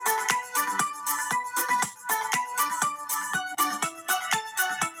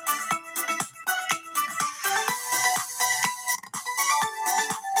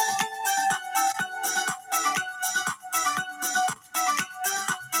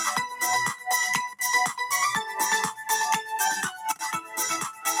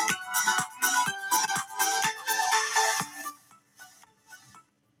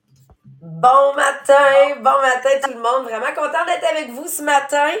Bon matin tout le monde. Vraiment content d'être avec vous ce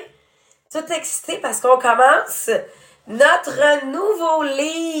matin. Tout excité parce qu'on commence notre nouveau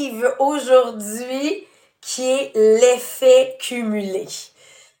livre aujourd'hui qui est l'effet cumulé.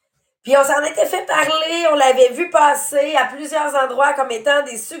 Puis on s'en était fait parler, on l'avait vu passer à plusieurs endroits comme étant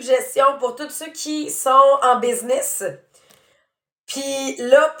des suggestions pour tous ceux qui sont en business. Puis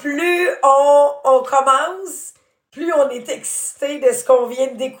là, plus on commence, plus on est excité de ce qu'on vient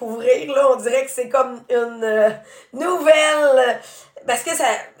de découvrir. Là, on dirait que c'est comme une nouvelle. Parce que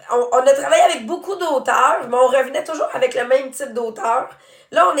on a travaillé avec beaucoup d'auteurs, mais on revenait toujours avec le même type d'auteur.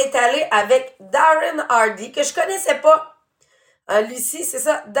 Là, on est allé avec Darren Hardy, que je connaissais pas. Lucie, c'est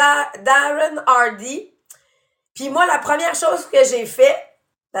ça, Darren Hardy. Puis moi, la première chose que j'ai fait,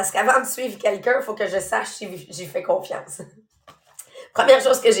 parce qu'avant de suivre quelqu'un, il faut que je sache si j'ai fait confiance. Première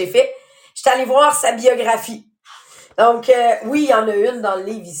chose que j'ai fait, j'étais allée voir sa biographie. Donc, oui, il y en a une dans le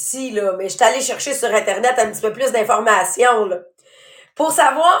livre ici, là, mais j'étais allée chercher sur Internet un petit peu plus d'informations, là, pour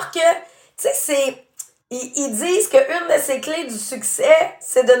savoir que, tu sais, ils disent qu'une de ces clés du succès,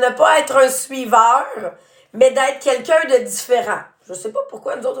 c'est de ne pas être un suiveur, mais d'être quelqu'un de différent. Je sais pas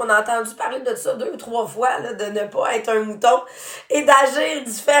pourquoi nous autres, on a entendu parler de ça 2 ou 3 fois, là, de ne pas être un mouton et d'agir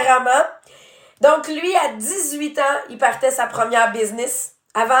différemment. Donc, lui, à 18 ans, il partait sa première business.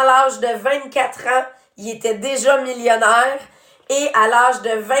 Avant l'âge de 24 ans, il était déjà millionnaire. Et à l'âge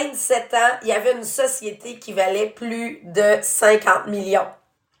de 27 ans, il y avait une société qui valait plus de 50 millions.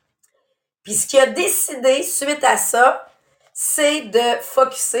 Puis ce qu'il a décidé suite à ça, c'est de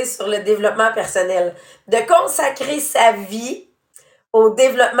focusser sur le développement personnel, de consacrer sa vie au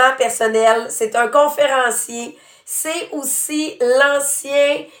développement personnel. C'est un conférencier. C'est aussi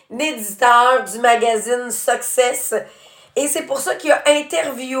l'ancien éditeur du magazine Success. Et c'est pour ça qu'il a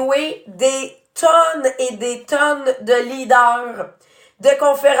interviewé des tonnes et des tonnes de leaders, de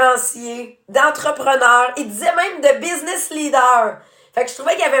conférenciers, d'entrepreneurs. Il disait même de business leaders. Fait que je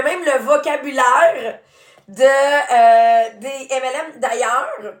trouvais qu'il y avait même le vocabulaire des MLM.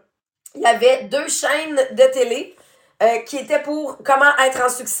 D'ailleurs, il y avait 2 chaînes de télé qui étaient pour comment être en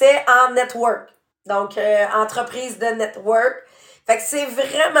succès en network. Donc, entreprise de network. Fait que c'est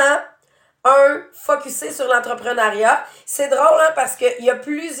vraiment focusé sur l'entrepreneuriat. C'est drôle, hein, parce qu'il y a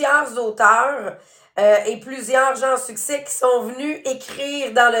plusieurs auteurs et plusieurs gens en succès qui sont venus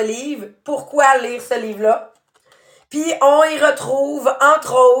écrire dans le livre pourquoi lire ce livre-là. Puis, on y retrouve,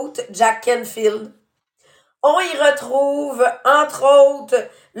 entre autres, Jack Canfield. On y retrouve, entre autres,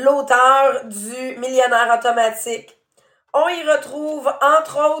 l'auteur du Millionnaire automatique. On y retrouve,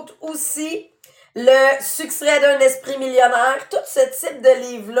 entre autres, aussi le succès d'un esprit millionnaire. Tout ce type de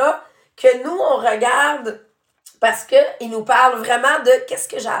livre-là que nous, on regarde parce qu'il nous parle vraiment de qu'est-ce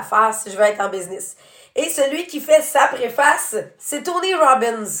que j'ai à faire si je veux être en business. Et celui qui fait sa préface, c'est Tony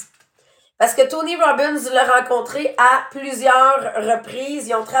Robbins. Parce que Tony Robbins l'a rencontré à plusieurs reprises.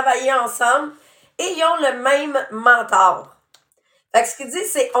 Ils ont travaillé ensemble et ils ont le même mentor. Fait que ce qu'il dit,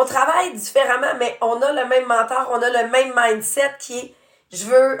 c'est on travaille différemment, mais on a le même mentor, on a le même mindset qui est je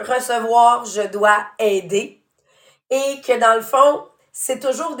veux recevoir, je dois aider. Et que dans le fond, c'est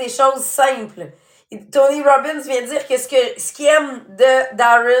toujours des choses simples. Et Tony Robbins vient dire que ce qu'il aime de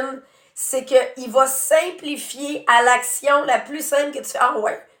Darren, c'est qu'il va simplifier à l'action la plus simple que tu fais. Ah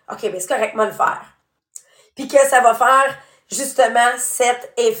ouais, ok, ben c'est correctement le faire. Puis que ça va faire justement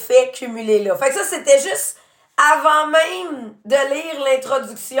cet effet cumulé-là. Fait que ça, c'était juste avant même de lire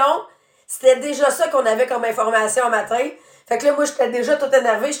l'introduction, c'était déjà ça qu'on avait comme information au matin. Fait que là, moi, j'étais déjà tout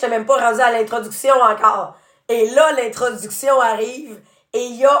énervée, j'étais même pas rendue à l'introduction encore. Et là, l'introduction arrive et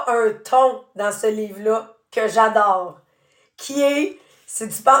il y a un ton dans ce livre-là que j'adore, qui est, si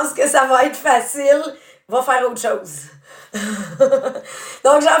tu penses que ça va être facile, va faire autre chose.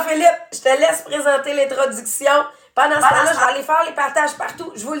 Donc, Jean-Philippe, je te laisse présenter l'introduction. Pendant ce temps-là, je vais aller faire les partages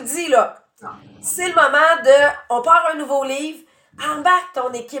partout. Je vous le dis, là, c'est le moment de, on part un nouveau livre, embarque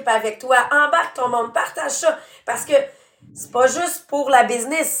ton équipe avec toi, embarque ton monde, partage ça, parce que c'est pas juste pour la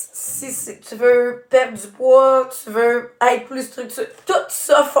business. Si tu veux perdre du poids, tu veux être plus structuré, tout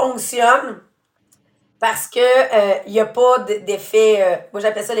ça fonctionne parce que y a pas d'effet, moi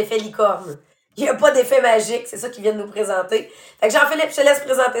j'appelle ça l'effet licorne. Il n'y a pas d'effet magique, c'est ça qu'ils viennent nous présenter. Fait que Jean-Philippe, je te laisse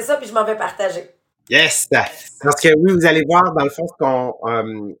présenter ça, puis je m'en vais partager. Yes! Parce que oui, vous allez voir, dans le fond, ce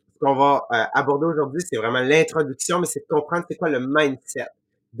qu'on va aborder aujourd'hui, c'est vraiment l'introduction, mais c'est de comprendre c'est quoi le mindset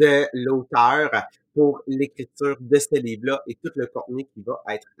de l'auteur pour l'écriture de ce livre-là et tout le contenu qui va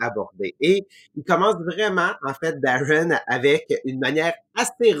être abordé. Et il commence vraiment, en fait, Darren, avec une manière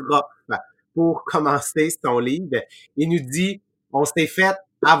assez rough pour commencer son livre. Il nous dit, on s'est fait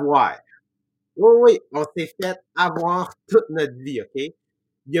avoir. Oui, oui, on s'est fait avoir toute notre vie, OK?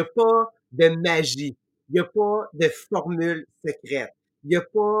 Il n'y a pas de magie. Il n'y a pas de formule secrète. Il n'y a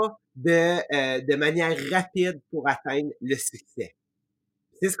pas de manière rapide pour atteindre le succès.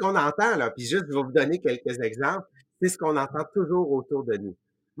 C'est ce qu'on entend, là. Puis juste, je vais vous donner quelques exemples. C'est ce qu'on entend toujours autour de nous.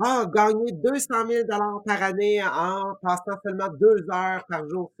 Ah, gagner 200 000 par année en passant seulement 2 heures par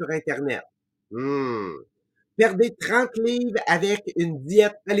jour sur Internet. Hmm. Perdez 30 livres avec une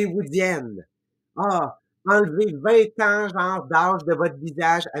diète hollywoodienne. Ah, enlevez 20 ans, genre, d'âge de votre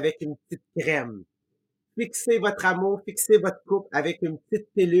visage avec une petite crème. Fixez votre amour, fixez votre couple avec une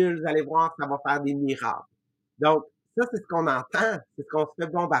petite pilule. Vous allez voir, ça va faire des miracles. Donc, ça, c'est ce qu'on entend, c'est ce qu'on se fait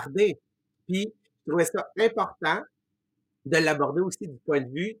bombarder. Puis, je trouvais ça important de l'aborder aussi du point de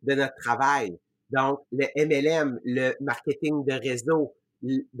vue de notre travail. Donc, le MLM, le marketing de réseau.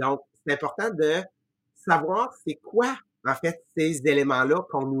 Donc, c'est important de savoir c'est quoi, en fait, ces éléments-là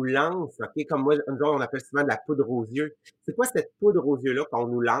qu'on nous lance, OK? Comme moi, nous autres, on appelle souvent de la poudre aux yeux. C'est quoi cette poudre aux yeux-là qu'on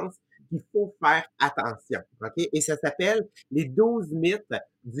nous lance? Qu'il faut faire attention, OK? Et ça s'appelle les 12 mythes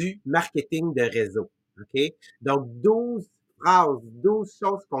du marketing de réseau, OK? Donc, 12 phrases, 12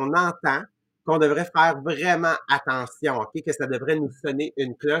 choses qu'on entend qu'on devrait faire vraiment attention, OK? Que ça devrait nous sonner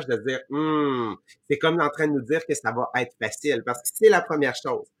une cloche de dire, c'est comme en train de nous dire que ça va être facile. Parce que c'est la première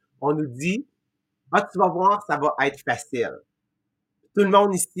chose. On nous dit, ah, tu vas voir, ça va être facile. Tout le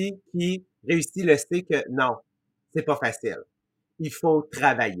monde ici qui réussit le sait que non, c'est pas facile. Il faut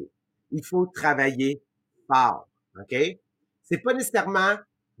travailler. Il faut travailler fort, OK? C'est pas nécessairement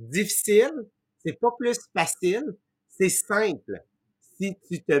difficile, c'est pas plus facile, c'est simple si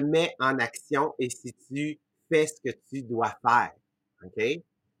tu te mets en action et si tu fais ce que tu dois faire, OK?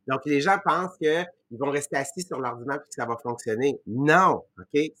 Donc, les gens pensent qu'ils vont rester assis sur l'ordinateur et que ça va fonctionner. Non,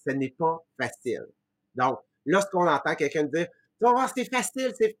 OK? Ce n'est pas facile. Donc, lorsqu'on entend quelqu'un dire tu vas voir, c'est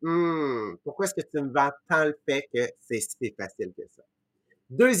facile, c'est... pourquoi est-ce que tu me vends tant le fait que c'est si facile que ça?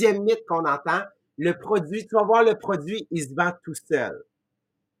 Deuxième mythe qu'on entend, le produit, tu vas voir, le produit, il se vend tout seul.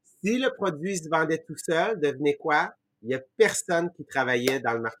 Si le produit se vendait tout seul, devenez quoi? Il y a personne qui travaillait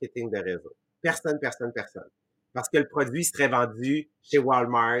dans le marketing de réseau. Personne, personne, personne. Parce que le produit serait vendu chez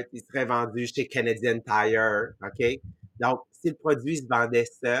Walmart, il serait vendu chez Canadian Tire, OK? Donc, si le produit se vendait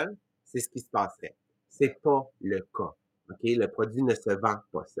seul, c'est ce qui se passerait. C'est pas le cas, OK? Le produit ne se vend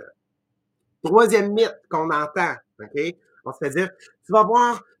pas seul. Troisième mythe qu'on entend, OK? On se fait dire, tu vas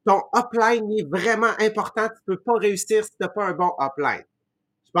voir, ton upline est vraiment important, tu peux pas réussir si tu n'as pas un bon upline.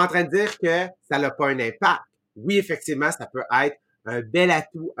 Je suis pas en train de dire que ça n'a pas un impact. Oui, effectivement, ça peut être un bel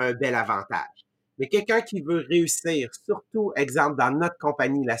atout, un bel avantage. Mais quelqu'un qui veut réussir, surtout, exemple, dans notre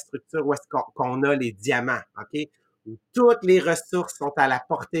compagnie, la structure où est-ce qu'on a les diamants, OK? Où toutes les ressources sont à la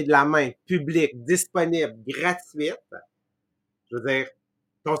portée de la main, publiques, disponibles, gratuites, je veux dire,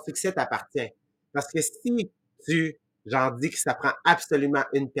 ton succès t'appartient. Parce que si j'en dis que ça prend absolument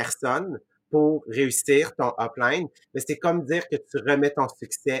une personne pour réussir ton upline, mais c'est comme dire que tu remets ton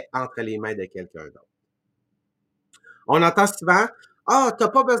succès entre les mains de quelqu'un d'autre. On entend souvent, ah, t'as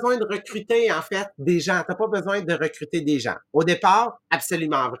pas besoin de recruter, en fait, des gens. T'as pas besoin de recruter des gens. Au départ,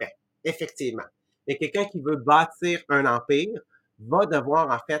 absolument vrai. Effectivement. Mais quelqu'un qui veut bâtir un empire va devoir,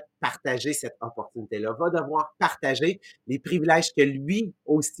 en fait, partager cette opportunité-là, va devoir partager les privilèges que lui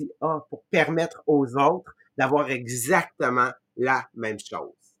aussi a pour permettre aux autres d'avoir exactement la même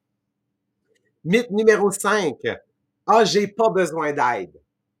chose. Mythe numéro 5. Ah, j'ai pas besoin d'aide.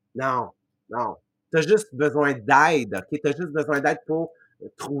 Non, non. Tu as juste besoin d'aide, OK? Tu as juste besoin d'aide pour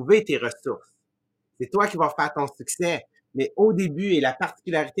trouver tes ressources. C'est toi qui vas faire ton succès. Mais au début, et la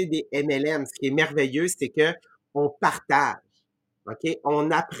particularité des MLM, ce qui est merveilleux, c'est que on partage. OK?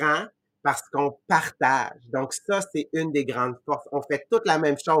 On apprend parce qu'on partage. Donc ça, c'est une des grandes forces. On fait toute la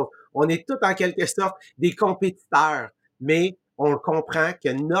même chose. On est tous en quelque sorte des compétiteurs, mais on comprend que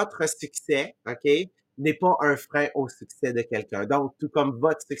notre succès, OK, n'est pas un frein au succès de quelqu'un d'autre, tout comme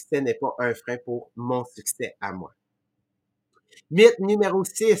votre succès n'est pas un frein pour mon succès à moi. Mythe numéro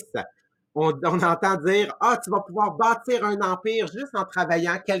 6. On entend dire, ah, tu vas pouvoir bâtir un empire juste en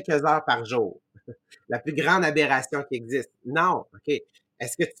travaillant quelques heures par jour. La plus grande aberration qui existe. Non, OK.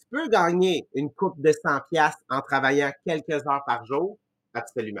 Est-ce que tu peux gagner une coupe de 100 piastres en travaillant quelques heures par jour?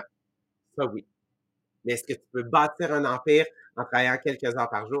 Absolument. Ça, oui. Mais est-ce que tu peux bâtir un empire en travaillant quelques heures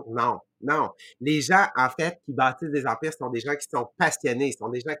par jour? Non, non. Les gens, en fait, qui bâtissent des empires sont des gens qui sont passionnés, sont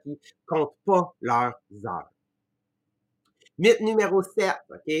des gens qui comptent pas leurs heures. Mythe numéro 7,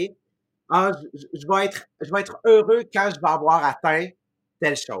 OK? Ah, je vais être heureux quand je vais avoir atteint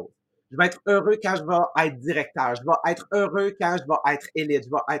telle chose. Je vais être heureux quand je vais être directeur. Je vais être heureux quand je vais être élite. Je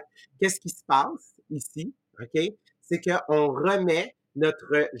vais être... Qu'est-ce qui se passe ici? OK? C'est qu'on remet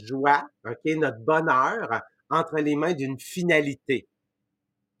notre joie, OK, notre bonheur entre les mains d'une finalité.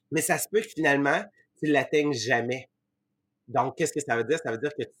 Mais ça se peut que finalement, tu ne l'atteignes jamais. Donc, qu'est-ce que ça veut dire? Ça veut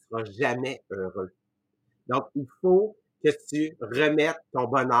dire que tu ne seras jamais heureux. Donc, il faut que tu remettes ton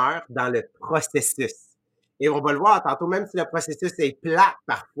bonheur dans le processus. Et on va le voir tantôt, même si le processus est plat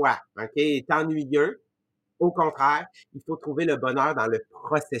parfois, OK, est ennuyeux, au contraire, il faut trouver le bonheur dans le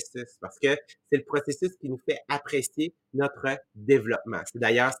processus parce que c'est le processus qui nous fait apprécier notre développement. C'est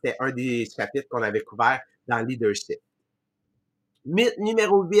d'ailleurs, c'était un des chapitres qu'on avait couvert dans Leadership. Mythe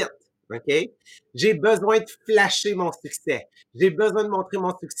numéro 8, OK? J'ai besoin de flasher mon succès. J'ai besoin de montrer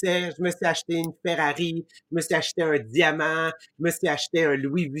mon succès. Je me suis acheté une Ferrari, je me suis acheté un diamant, je me suis acheté un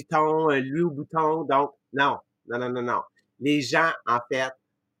Louis Vuitton, un Louis Vuitton. Donc, non, non, non, non, non. Les gens, en fait,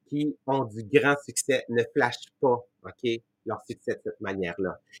 qui ont du grand succès ne flashent pas, OK, leur succès de cette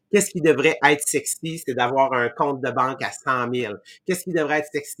manière-là. Qu'est-ce qui devrait être sexy? C'est d'avoir un compte de banque à 100 000. Qu'est-ce qui devrait être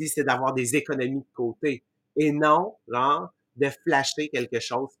sexy? C'est d'avoir des économies de côté. Et non, genre, de flasher quelque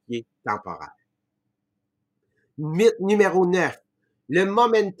chose qui est temporaire. Mythe numéro 9. Le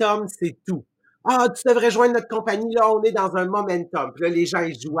momentum, c'est tout. Ah, tu devrais joindre notre compagnie, là, on est dans un momentum. Puis là, les gens,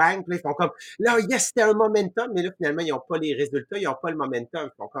 ils joignent, puis là, ils font comme, là, yes, c'était un momentum, mais là, finalement, ils n'ont pas les résultats, ils n'ont pas le momentum.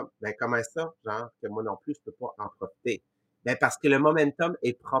 Ils font comme, ben, comment ça? Genre, que moi non plus, je peux pas en profiter. Ben, parce que le momentum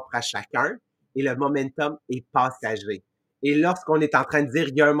est propre à chacun et le momentum est passager. Et lorsqu'on est en train de dire,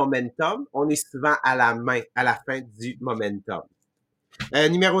 il y a un momentum, on est souvent à la fin du momentum.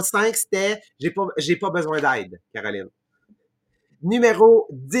 Numéro 5, c'était, j'ai pas besoin d'aide, Caroline. Numéro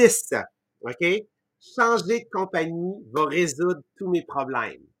 10, OK? Changer de compagnie va résoudre tous mes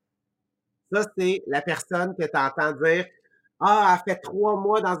problèmes. Ça, c'est la personne que tu entends dire, ah, elle fait 3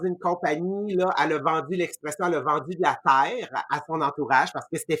 mois dans une compagnie, là, elle a vendu l'expression, elle a vendu de la terre à son entourage parce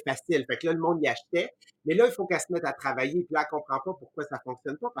que c'était facile. Fait que là, le monde y achetait. Mais là, il faut qu'elle se mette à travailler. Puis là, elle comprend pas pourquoi ça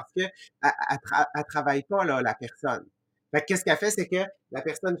fonctionne pas parce que elle travaille pas, là, la personne. Fait que qu'est-ce qu'elle fait, c'est que la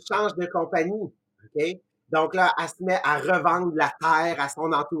personne change de compagnie. OK? Donc là, elle se met à revendre de la terre à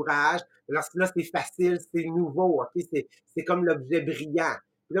son entourage. Lorsque là, c'est facile, c'est nouveau. OK? C'est comme l'objet brillant.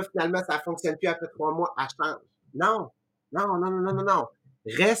 Puis là, finalement, ça fonctionne plus après 3 mois, elle change. Non, non, non, non, non, non, non.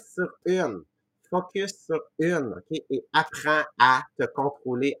 Reste sur une. Focus sur une, OK? Et apprends à te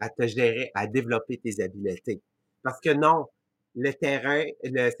contrôler, à te gérer, à développer tes habiletés. Parce que non, le terrain,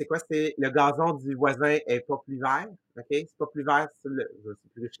 c'est quoi? C'est le gazon du voisin est pas plus vert, OK? C'est pas plus vert sur le, je sais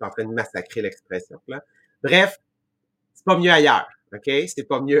plus, je suis en train de massacrer l'expression, là. Bref, c'est pas mieux ailleurs, OK? C'est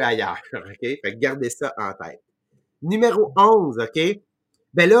pas mieux ailleurs, OK? Fait que gardez ça en tête. Numéro 11, OK?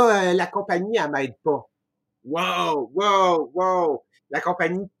 Ben là, la compagnie, elle m'aide pas. Wow, wow, wow! La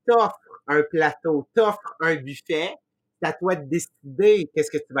compagnie t'offre un plateau, t'offre un buffet. C'est à toi de décider qu'est-ce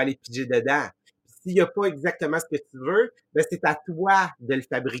que tu vas aller piger dedans. S'il n'y a pas exactement ce que tu veux, ben c'est à toi de le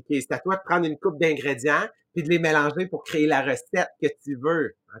fabriquer. C'est à toi de prendre une coupe d'ingrédients puis de les mélanger pour créer la recette que tu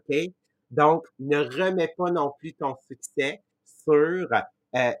veux. OK? Donc, ne remets pas non plus ton succès sur,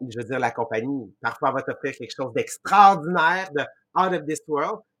 je veux dire, la compagnie. Parfois, elle va t'offrir quelque chose d'extraordinaire, de out of this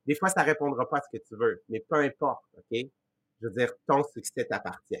world. Des fois, ça répondra pas à ce que tu veux, mais peu importe, OK? Je veux dire, ton succès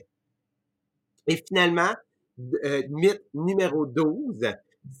t'appartient. Et finalement, mythe numéro 12,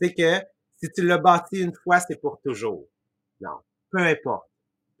 c'est que si tu l'as bâti une fois, c'est pour toujours. Non, peu importe.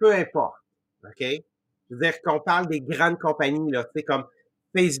 Peu importe, OK? Je veux dire qu'on parle des grandes compagnies, là, tu sais, comme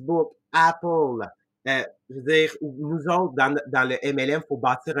Facebook, Apple, je veux dire, nous autres, dans le MLM, il faut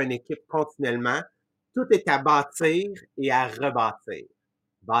bâtir une équipe continuellement. Tout est à bâtir et à rebâtir.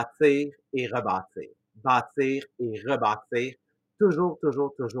 Bâtir et rebâtir. Bâtir et rebâtir. Toujours,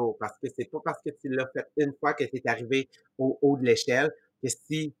 toujours, toujours. Parce que c'est pas parce que tu l'as fait une fois que tu es arrivé au haut de l'échelle que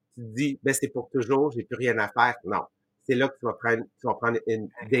si tu te dis, ben c'est pour toujours, j'ai plus rien à faire. Non. C'est là que tu vas prendre une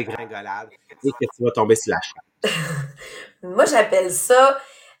dégringolade et que tu vas tomber sur la chaise. Moi, j'appelle ça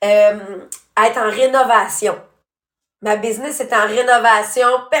être en rénovation. Ma business est en rénovation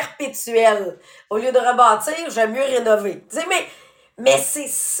perpétuelle. Au lieu de rebâtir, j'aime mieux rénover. Tu sais, mais c'est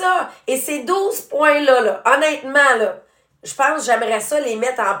ça. Et ces 12 points-là, là, honnêtement, là, je pense que j'aimerais ça les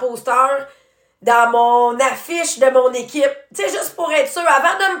mettre en poster dans mon affiche de mon équipe. Tu sais, juste pour être sûr,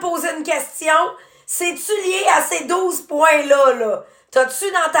 avant de me poser une question, c'est-tu lié à ces 12 points-là, là? T'as-tu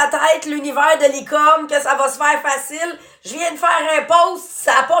dans ta tête l'univers de licorne que ça va se faire facile? Je viens de faire un post,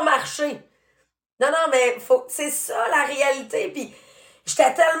 ça n'a pas marché. Non, non, mais c'est ça la réalité. Puis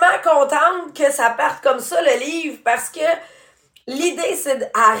j'étais tellement contente que ça parte comme ça, le livre, parce que l'idée, c'est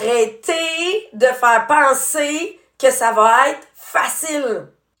d'arrêter de faire penser que ça va être facile.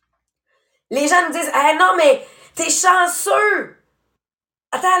 Les gens me disent, hey, non, mais t'es chanceux.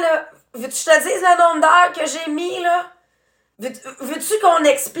 Attends, là, veux-tu que je te dise le nombre d'heures que j'ai mis, là? Veux-tu qu'on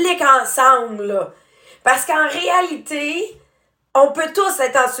explique ensemble, là? Parce qu'en réalité, on peut tous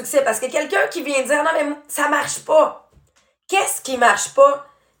être en succès parce que quelqu'un qui vient dire non, mais ça marche pas. Qu'est-ce qui marche pas?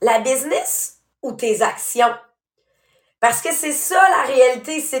 La business ou tes actions? Parce que c'est ça la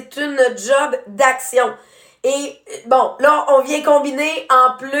réalité, c'est une job d'action. Et bon, là, on vient combiner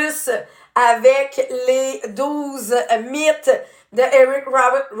en plus avec les 12 mythes de Eric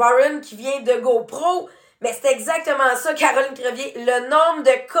Warren qui vient de GoPro. Mais c'est exactement ça, Caroline Crevier, le nombre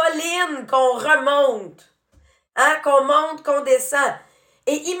de collines qu'on remonte. Hein, qu'on monte, qu'on descend.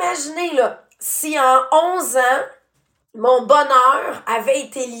 Et imaginez, là, si en 11 ans, mon bonheur avait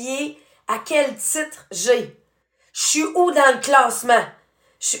été lié à quel titre j'ai. Je suis où dans le classement?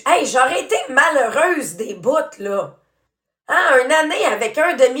 J'aurais été malheureuse des bouts, là. Hein, une année avec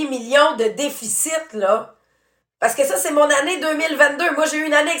 1,5 million de déficit, là. Parce que ça, c'est mon année 2022. Moi, j'ai eu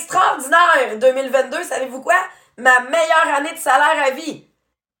une année extraordinaire. 2022, savez-vous quoi? Ma meilleure année de salaire à vie.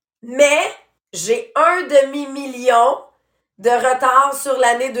 Mais j'ai 1,5 million de retard sur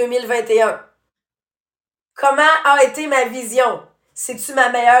l'année 2021. Comment a été ma vision? C'est-tu ma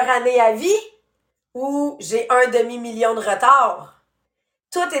meilleure année à vie ou j'ai 1,5 million de retard?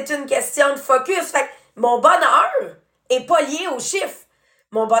 Tout est une question de focus. Fait que mon bonheur est pas lié aux chiffres.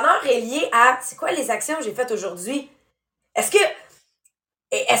 Mon bonheur est lié à c'est quoi les actions que j'ai faites aujourd'hui? Est-ce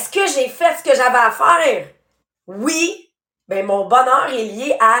que j'ai fait ce que j'avais à faire? Oui. Ben mon bonheur est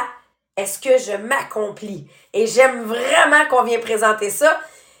lié à est-ce que je m'accomplis? Et j'aime vraiment qu'on vienne présenter ça.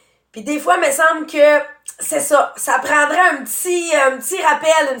 Puis des fois, il me semble que c'est ça. Ça prendrait un petit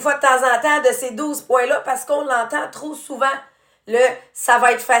rappel une fois de temps en temps de ces 12 points-là parce qu'on l'entend trop souvent. Ça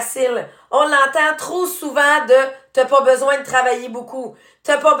va être facile. On l'entend trop souvent de t'as pas besoin de travailler beaucoup.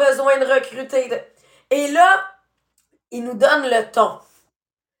 T'as pas besoin de recruter. Et là, ils nous donnent le ton.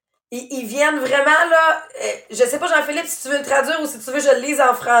 Ils viennent vraiment là. Je sais pas, Jean-Philippe, si tu veux le traduire ou si tu veux, je le lise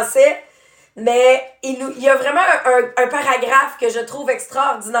en français. Mais il y a vraiment un paragraphe que je trouve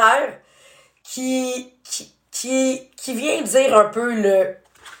extraordinaire qui vient dire un peu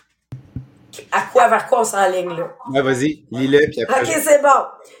vers quoi on s'enligne, là. Ouais, vas-y, lis-le, puis après. OK, c'est bon.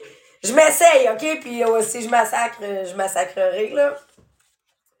 Je m'essaye, OK? Puis si je massacre, je massacrerai, là.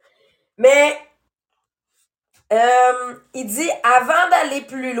 Mais, il dit, avant d'aller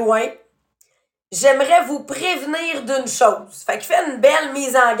plus loin, j'aimerais vous prévenir d'une chose. Fait qu'il fait une belle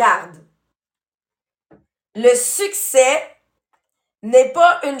mise en garde. Le succès n'est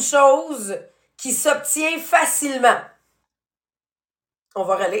pas une chose qui s'obtient facilement. On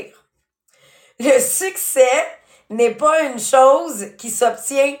va relire. Le succès n'est pas une chose qui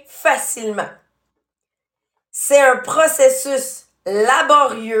s'obtient facilement. C'est un processus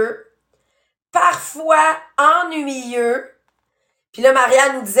laborieux, parfois ennuyeux. Puis là,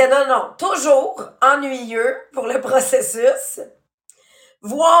 Marianne nous disait non, toujours ennuyeux pour le processus,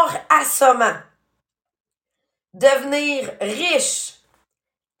 voire assommant. Devenir riche,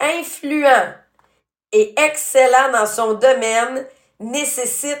 influent et excellent dans son domaine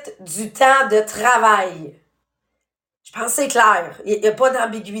nécessite du temps de travail. Je pense que c'est clair. Il n'y a pas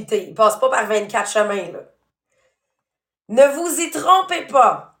d'ambiguïté. Il ne passe pas par 24 chemins, là. Ne vous y trompez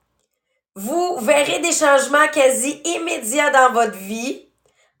pas. Vous verrez des changements quasi immédiats dans votre vie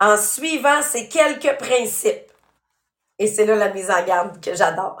en suivant ces quelques principes. Et c'est là la mise en garde que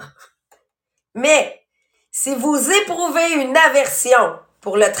j'adore. Mais si vous éprouvez une aversion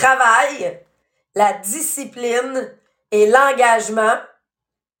pour le travail, la discipline et l'engagement,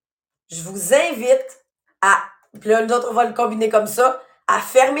 je vous invite puis là, nous autres, on va le combiner comme ça, à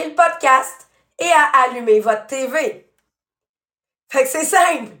fermer le podcast et à allumer votre TV. Fait que c'est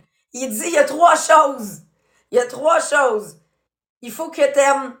simple. Il dit, il y a 3 choses. Il y a 3 choses. Il faut que tu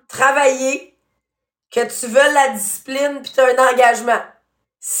aimes travailler, que tu veuilles la discipline puis tu as un engagement.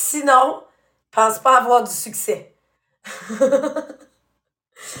 Sinon, pense pas avoir du succès.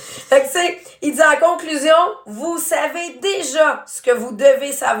 Fait que il dit en conclusion, vous savez déjà ce que vous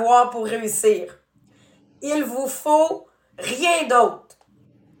devez savoir pour réussir. Il vous faut rien d'autre.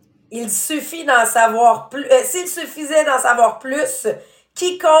 Il suffit d'en savoir plus. S'il suffisait d'en savoir plus,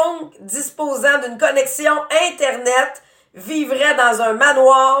 quiconque disposant d'une connexion Internet vivrait dans un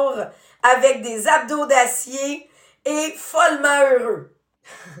manoir avec des abdos d'acier et follement heureux.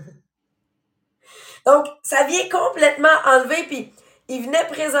 Donc, ça vient complètement enlever, puis il venait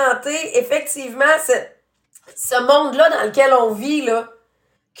présenter effectivement ce monde-là dans lequel on vit, là,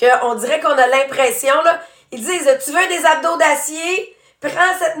 qu'on dirait qu'on a l'impression, là, ils disent, tu veux des abdos d'acier?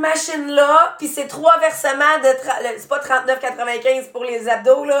 Prends cette machine-là, puis c'est 3 versements c'est pas 39,95 pour les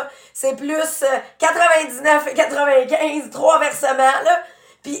abdos, là, c'est plus 99,95, 3 versements, là,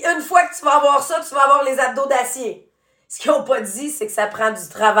 puis une fois que tu vas avoir ça, tu vas avoir les abdos d'acier. Ce qu'ils n'ont pas dit, c'est que ça prend du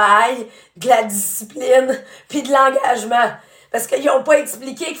travail, de la discipline, puis de l'engagement. Parce qu'ils n'ont pas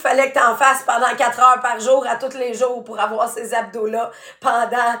expliqué qu'il fallait que tu en fasses pendant 4 heures par jour, à tous les jours, pour avoir ces abdos-là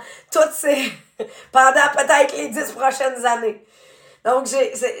pendant toutes ces. pendant peut-être les 10 prochaines années. Donc,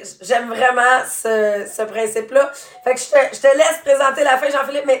 j'aime vraiment ce principe-là. Fait que je te laisse présenter la fin,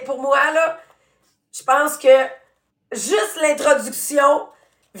 Jean-Philippe, mais pour moi, là, je pense que juste l'introduction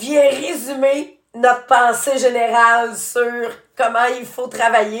vient résumer notre pensée générale sur comment il faut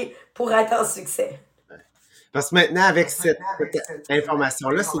travailler pour être en succès. Parce que maintenant, avec cette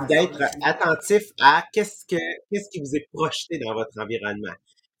information-là, c'est d'être attentif à qu'est-ce qui vous est projeté dans votre environnement.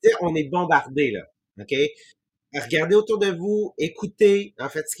 Tu sais, on est bombardé, là. OK? Regardez autour de vous, écoutez en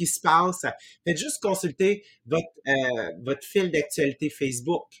fait ce qui se passe. Faites juste consulter votre fil d'actualité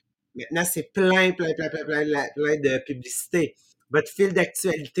Facebook. Maintenant, c'est plein de publicités. Votre fil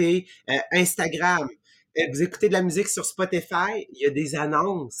d'actualité Instagram. Vous écoutez de la musique sur Spotify, il y a des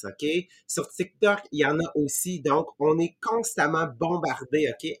annonces, OK? Sur TikTok, il y en a aussi. Donc, on est constamment bombardé,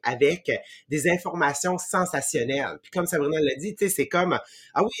 OK, avec des informations sensationnelles. Puis comme Sabrina l'a dit, tu sais, c'est comme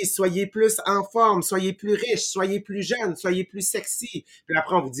ah oui, soyez plus en forme, soyez plus riche, soyez plus jeune, soyez plus sexy. Puis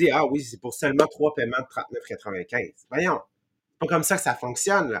après, on vous dit, ah oui, c'est pour seulement 3 paiements de 39,95. Voyons, c'est pas comme ça que ça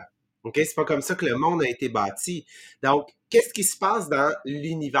fonctionne, là. OK? C'est pas comme ça que le monde a été bâti. Donc, qu'est-ce qui se passe dans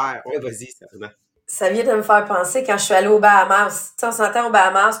l'univers? Ouais, vas-y, Sabrina. Ça vient de me faire penser quand je suis allée aux Bahamas. Tu sais, on s'entend aux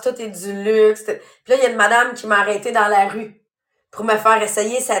Bahamas, tout est du luxe. Puis là, il y a une madame qui m'a arrêtée dans la rue pour me faire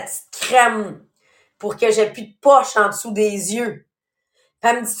essayer sa petite crème pour que j'ai plus de poche en dessous des yeux.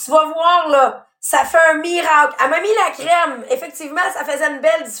 Puis elle me dit, tu vas voir, là, ça fait un miracle. Elle m'a mis la crème. Effectivement, ça faisait une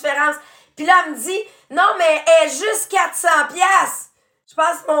belle différence. Puis là, elle me dit, non, mais elle est juste 400 piastres. Je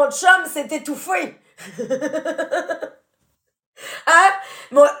pense que mon chum s'est étouffé. Hein?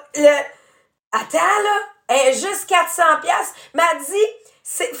 Moi, attends, là, elle est juste 400 piastres. Mais elle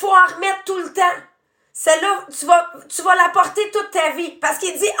dit, faut en remettre tout le temps. Celle-là, tu vas la porter toute ta vie. Parce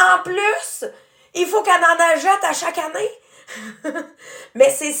qu'il dit, en plus, il faut qu'elle en achète à chaque année. Mais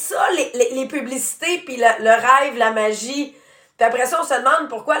c'est ça, les publicités, puis le rêve, la magie. Puis après ça, on se demande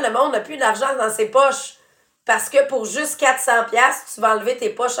pourquoi le monde n'a plus d'argent dans ses poches. Parce que pour juste 400 piastres, tu vas enlever tes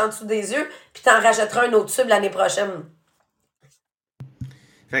poches en dessous des yeux, puis t'en rachèteras un autre tube l'année prochaine.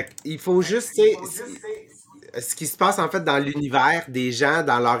 Fait qu'il faut juste, tu sais, ce qui se passe en fait dans l'univers des gens,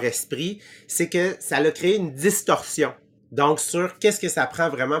 dans leur esprit, c'est que ça a créé une distorsion. Donc, sur qu'est-ce que ça prend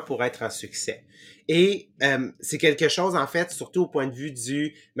vraiment pour être un succès. Et c'est quelque chose, en fait, surtout au point de vue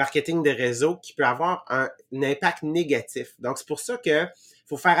du marketing de réseau, qui peut avoir un impact négatif. Donc, c'est pour ça que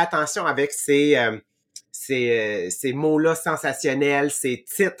faut faire attention avec ces mots-là sensationnels, ces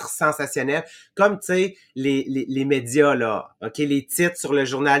titres sensationnels, comme, tu sais, les médias, là, OK, les titres sur le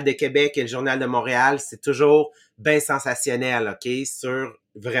Journal de Québec et le Journal de Montréal, c'est toujours bien sensationnel, OK, sur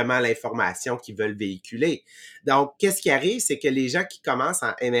vraiment l'information qu'ils veulent véhiculer. Donc, qu'est-ce qui arrive, c'est que les gens qui commencent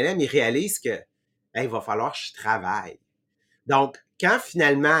en MLM, ils réalisent que, hey, il va falloir que je travaille. Donc, quand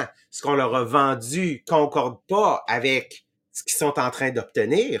finalement, ce qu'on leur a vendu concorde pas avec ce qu'ils sont en train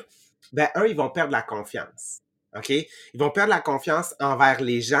d'obtenir, ben, ils vont perdre la confiance. OK? Ils vont perdre la confiance envers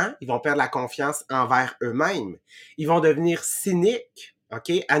les gens, ils vont perdre la confiance envers eux-mêmes. Ils vont devenir cyniques,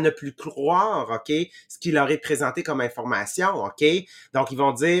 OK? À ne plus croire, OK? Ce qui leur est présenté comme information, OK? Donc, ils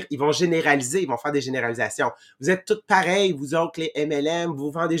vont généraliser, ils vont faire des généralisations. Vous êtes toutes pareilles, vous autres, les MLM,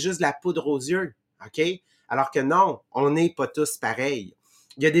 vous vendez juste de la poudre aux yeux, OK? Alors que non, on n'est pas tous pareils.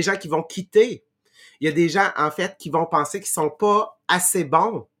 Il y a des gens qui vont quitter. Il y a des gens, en fait, qui vont penser qu'ils sont pas assez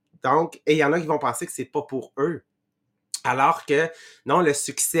bons. Donc, et il y en a qui vont penser que c'est pas pour eux. Alors que, non, le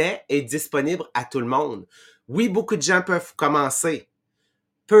succès est disponible à tout le monde. Oui, beaucoup de gens peuvent commencer.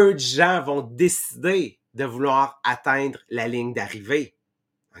 Peu de gens vont décider de vouloir atteindre la ligne d'arrivée.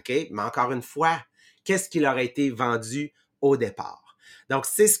 OK? Mais encore une fois, qu'est-ce qui leur a été vendu au départ? Donc,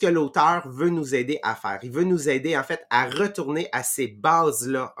 c'est ce que l'auteur veut nous aider à faire. Il veut nous aider, en fait, à retourner à ces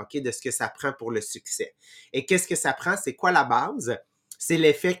bases-là, OK, de ce que ça prend pour le succès. Et qu'est-ce que ça prend? C'est quoi la base? C'est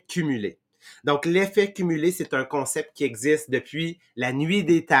l'effet cumulé. Donc, l'effet cumulé, c'est un concept qui existe depuis la nuit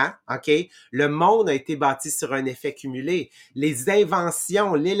des temps, OK? Le monde a été bâti sur un effet cumulé. Les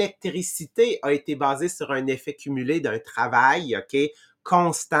inventions, l'électricité a été basée sur un effet cumulé d'un travail, OK,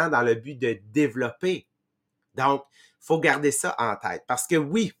 constant dans le but de développer. Donc, faut garder ça en tête. Parce que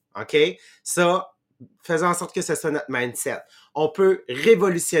oui, OK, ça, faisons en sorte que ce soit notre mindset. On peut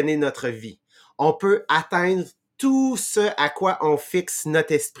révolutionner notre vie. On peut atteindre tout ce à quoi on fixe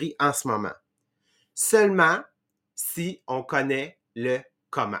notre esprit en ce moment. Seulement si on connaît le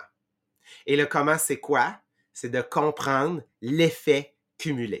comment. Et le comment, c'est quoi? C'est de comprendre l'effet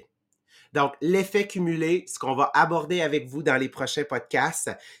cumulé. Donc, l'effet cumulé, ce qu'on va aborder avec vous dans les prochains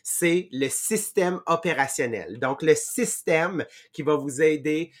podcasts, c'est le système opérationnel. Donc, le système qui va vous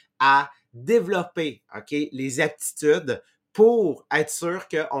aider à développer, OK, les aptitudes pour être sûr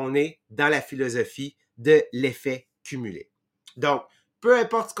qu'on est dans la philosophie de l'effet cumulé. Donc, peu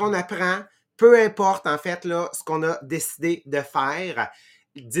importe ce qu'on apprend, peu importe en fait là, ce qu'on a décidé de faire,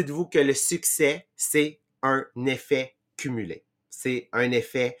 dites-vous que le succès, c'est un effet cumulé. C'est un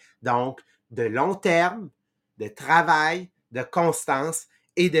effet donc de long terme, de travail, de constance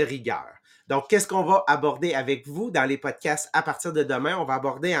et de rigueur. Donc, qu'est-ce qu'on va aborder avec vous dans les podcasts à partir de demain? On va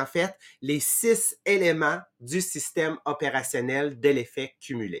aborder en fait les 6 éléments du système opérationnel de l'effet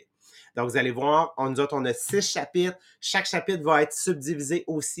cumulé. Donc, vous allez voir, nous autres, on a 6 chapitres. Chaque chapitre va être subdivisé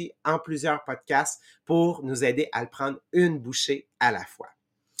aussi en plusieurs podcasts pour nous aider à le prendre une bouchée à la fois.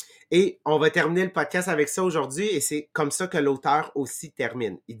 Et on va terminer le podcast avec ça aujourd'hui et c'est comme ça que l'auteur aussi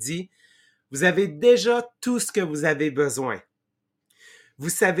termine. Il dit, vous avez déjà tout ce que vous avez besoin. Vous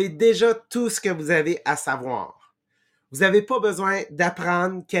savez déjà tout ce que vous avez à savoir. Vous n'avez pas besoin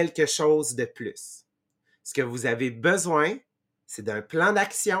d'apprendre quelque chose de plus. Ce que vous avez besoin, c'est d'un plan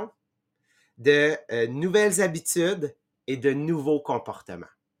d'action, de nouvelles habitudes et de nouveaux comportements.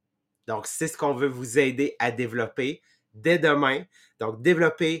 Donc, c'est ce qu'on veut vous aider à développer dès demain. Donc,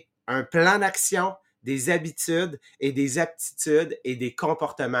 développer un plan d'action, des habitudes et des aptitudes et des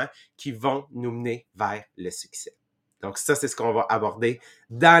comportements qui vont nous mener vers le succès. Donc, ça, c'est ce qu'on va aborder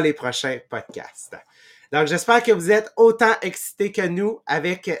dans les prochains podcasts. Donc, j'espère que vous êtes autant excités que nous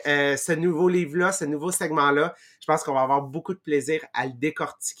avec ce nouveau livre-là, ce nouveau segment-là. Je pense qu'on va avoir beaucoup de plaisir à le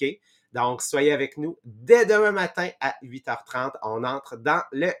décortiquer. Donc, soyez avec nous dès demain matin à 8h30. On entre dans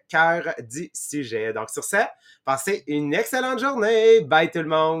le cœur du sujet. Donc, sur ce, passez une excellente journée. Bye tout le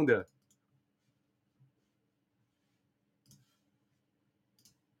monde!